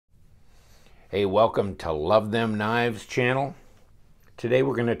Hey, welcome to Love Them Knives channel. Today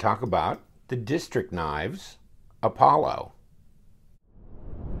we're going to talk about the District Knives Apollo.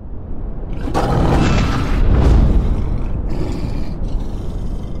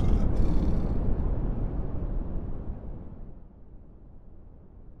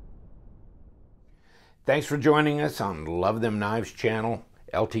 Thanks for joining us on Love Them Knives channel.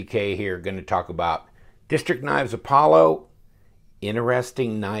 LTK here, going to talk about District Knives Apollo.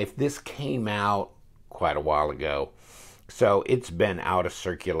 Interesting knife. This came out quite a while ago, so it's been out of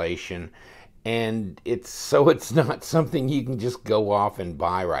circulation, and it's not something you can just go off and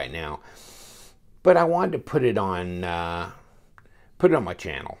buy right now. But I wanted to put it on my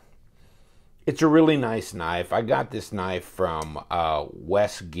channel. It's a really nice knife. I got this knife from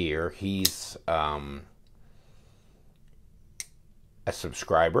Wes Gear. He's a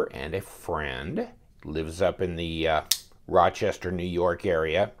subscriber and a friend. Lives up in the Rochester, New York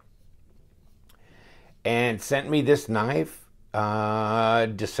area, and sent me this knife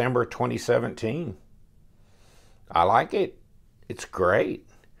December 2017. I like it. It's great.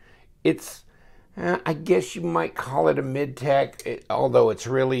 It's I guess you might call it a mid-tech, although it's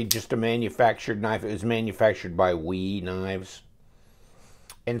really just a manufactured knife. It was manufactured by WE Knives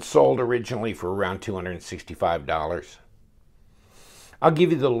and sold originally for around $265. I'll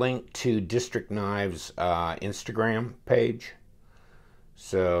give you the link to District Knives Instagram page,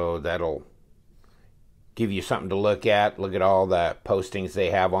 so that'll give you something to look at. Look at all the postings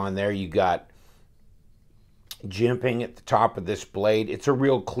they have on there. You got jimping at the top of this blade. It's a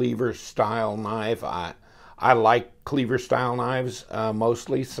real cleaver style knife. I like cleaver style knives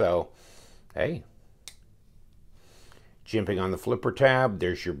mostly, so hey. Jimping on the flipper tab.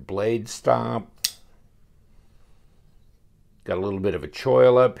 There's your blade stop. Got a little bit of a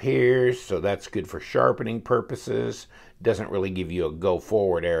choil up here, so that's good for sharpening purposes. Doesn't really give you a go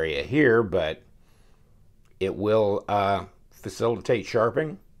forward area here, but it will facilitate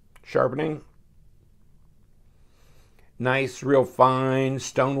sharpening. Nice, real fine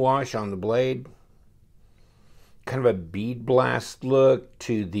stone wash on the blade. Kind of a bead blast look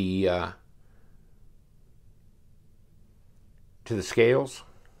to the scales.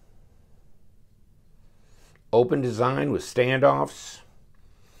 Open design with standoffs,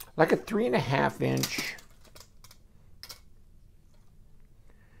 like a 3.5 inch,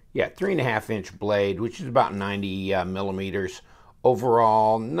 3.5 inch blade, which is about 90 millimeters.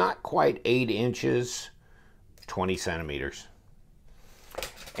 Overall, not quite 8 inches, 20 centimeters.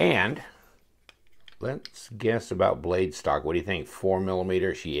 And let's guess about blade stock. What do you think? 4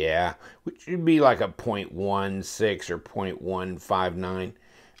 millimeters? Yeah, which would be like a 0.16 or 0.159.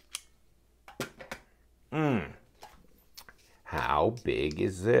 How big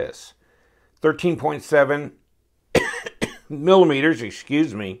is this? 13.7 millimeters,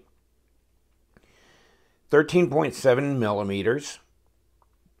 excuse me. 13.7 millimeters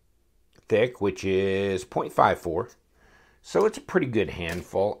thick, which is 0.54. So it's a pretty good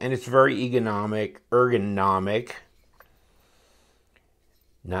handful, and it's very ergonomic.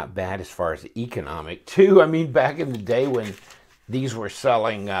 Not bad as far as economic, too. I mean, back in the day when these were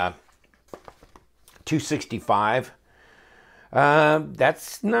selling $265.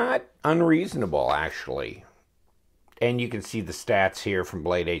 That's not unreasonable, actually. And you can see the stats here from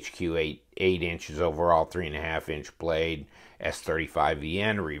Blade HQ, 8 inches overall, 3.5 inch blade,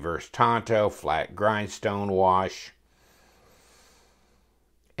 S35VN, reverse Tonto, flat grindstone wash,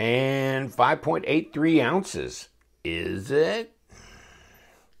 and 5.83 ounces. Is it?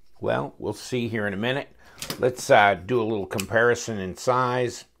 Well, we'll see here in a minute. Let's do a little comparison in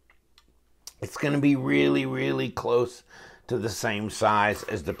size. It's going to be really, really close to the same size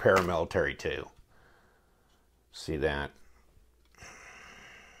as the Paramilitary 2. See that?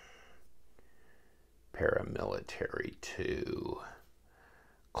 Paramilitary 2.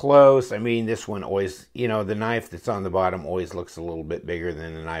 Close. I mean, this one always, the knife that's on the bottom always looks a little bit bigger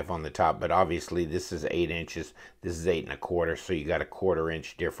than the knife on the top, but obviously this is 8 inches. This is 8.25, so you got a 1/4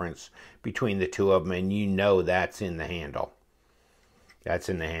 inch difference between the two of them, and that's in the handle. That's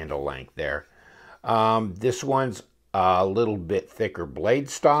in the handle length there. This one's a little bit thicker blade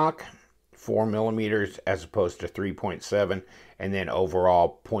stock, 4 millimeters as opposed to 3.7, and then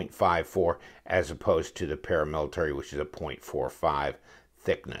overall 0.54 as opposed to the Paramilitary, which is a 0.45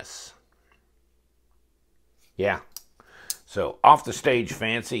 thickness. Yeah. So off the stage,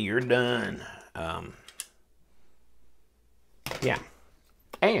 fancy, you're done. Yeah.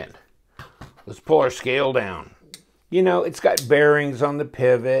 And let's pull our scale down. It's got bearings on the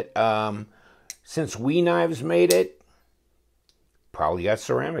pivot. Since WE Knives made it, probably got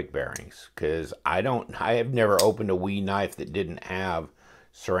ceramic bearings, because I have never opened a WE knife that didn't have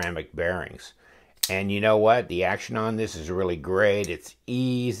ceramic bearings. And you know what? The action on this is really great. It's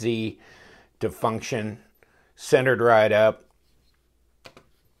easy to function, centered right up.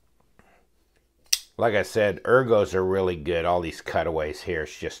 Like I said, ergos are really good. All these cutaways here,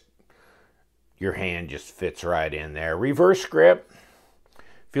 it's just, your hand just fits right in there. Reverse grip,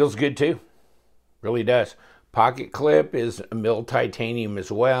 feels good too. Really does. Pocket clip is milled titanium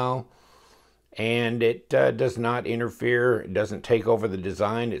as well. And it does not interfere. It doesn't take over the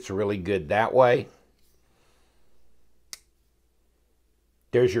design. It's really good that way.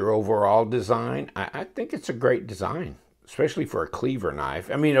 There's your overall design. I think it's a great design, especially for a cleaver knife.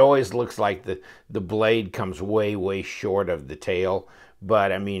 I mean, it always looks like the blade comes way, way short of the tail.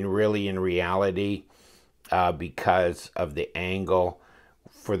 But, I mean, really in reality, because of the angle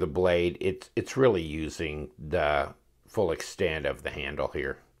for the blade, it's really using the full extent of the handle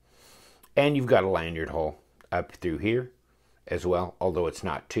here. And you've got a lanyard hole up through here as well, although it's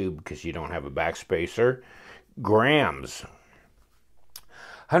not tubed because you don't have a backspacer. Grams.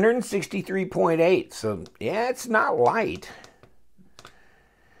 163.8, so yeah, it's not light.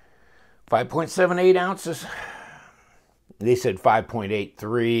 5.78 ounces. They said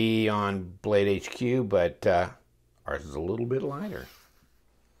 5.83 on Blade HQ, but ours is a little bit lighter.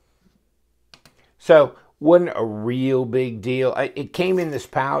 So, wasn't a real big deal. It came in this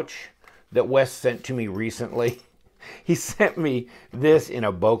pouch that Wes sent to me recently. He sent me this in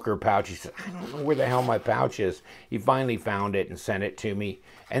a Boker pouch. He said, I don't know where the hell my pouch is. He finally found it and sent it to me.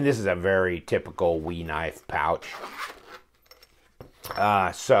 And this is a very typical Wee knife pouch.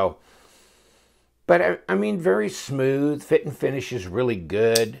 But I mean, very smooth. Fit and finish is really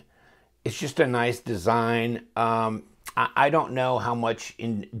good. It's just a nice design. I don't know how much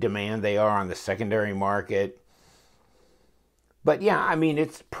in demand they are on the secondary market. But yeah, I mean,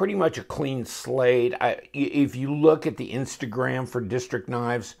 it's pretty much a clean slate. If you look at the Instagram for District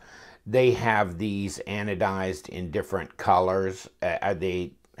Knives, they have these anodized in different colors.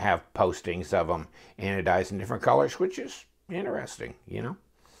 They have postings of them anodized in different colors, which is interesting, you know?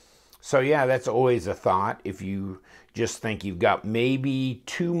 So yeah, that's always a thought. If you just think you've got maybe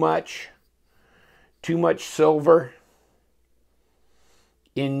too much silver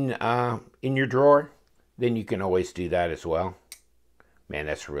in your drawer, then you can always do that as well. Man,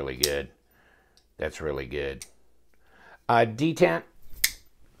 that's really good. That's really good. Detent,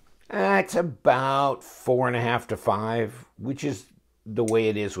 it's about 4.5 to 5, which is the way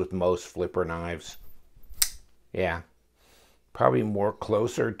it is with most flipper knives. Yeah, probably more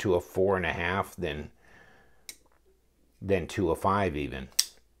closer to a 4.5 than to a 5 even.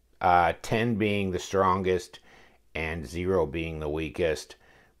 10 being the strongest and 0 being the weakest.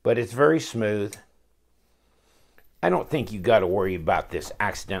 But it's very smooth. I don't think you got to worry about this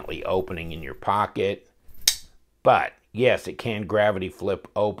accidentally opening in your pocket. But, yes, it can gravity flip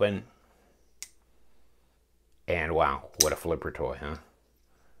open. And, wow, what a flipper toy, huh?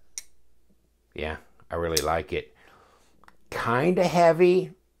 Yeah, I really like it. Kind of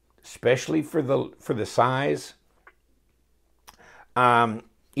heavy, especially for the size.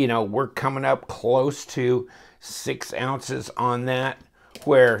 You know, we're coming up close to 6 ounces on that,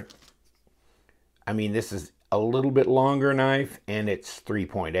 where, I mean, this is a little bit longer knife, and it's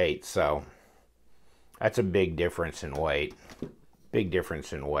 3.8, so that's a big difference in weight. Big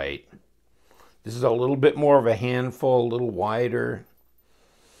difference in weight. This is a little bit more of a handful, a little wider.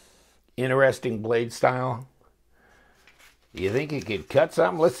 Interesting blade style. Do you think it could cut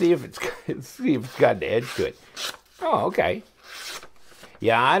something? Let's see if it's got an edge to it. Oh, okay.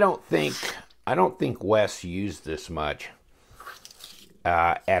 Yeah, I don't think Wes used this much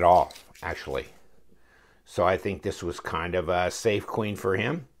at all, actually. So I think this was kind of a safe queen for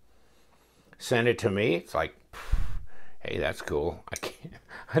him. Sent it to me. It's like, hey, that's cool.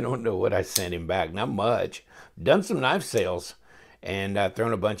 I don't know what I sent him back. Not much. Done some knife sales and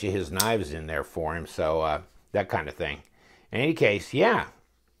thrown a bunch of his knives in there for him. So that kind of thing. In any case, yeah,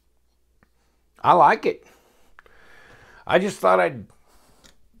 I like it. I just thought I'd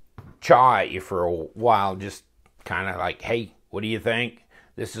chaw at you for a while, just kind of like, hey, what do you think?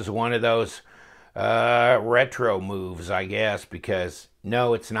 This is one of those retro moves, I guess, because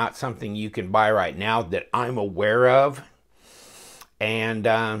no, it's not something you can buy right now that I'm aware of. And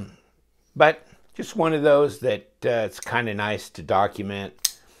but just one of those that it's kind of nice to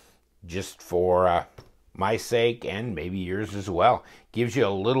document, just for my sake and maybe yours as well. Gives you a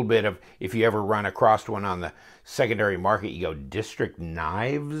little bit of, if you ever run across one on the secondary market, you go, District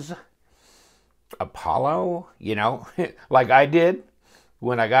Knives Apollo, you know, like I did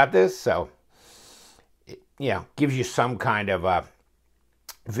when I got this. So yeah, gives you some kind of a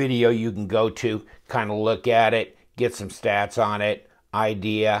video you can go to, kind of look at it, get some stats on it.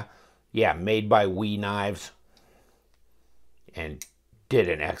 idea. Yeah, made by We Knives. And did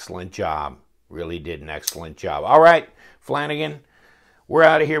an excellent job. Really did an excellent job. All right, Flanagan, we're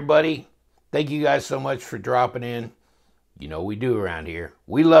out of here, buddy. Thank you guys so much for dropping in. You know we do around here.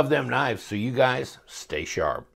 We love them knives, so you guys stay sharp.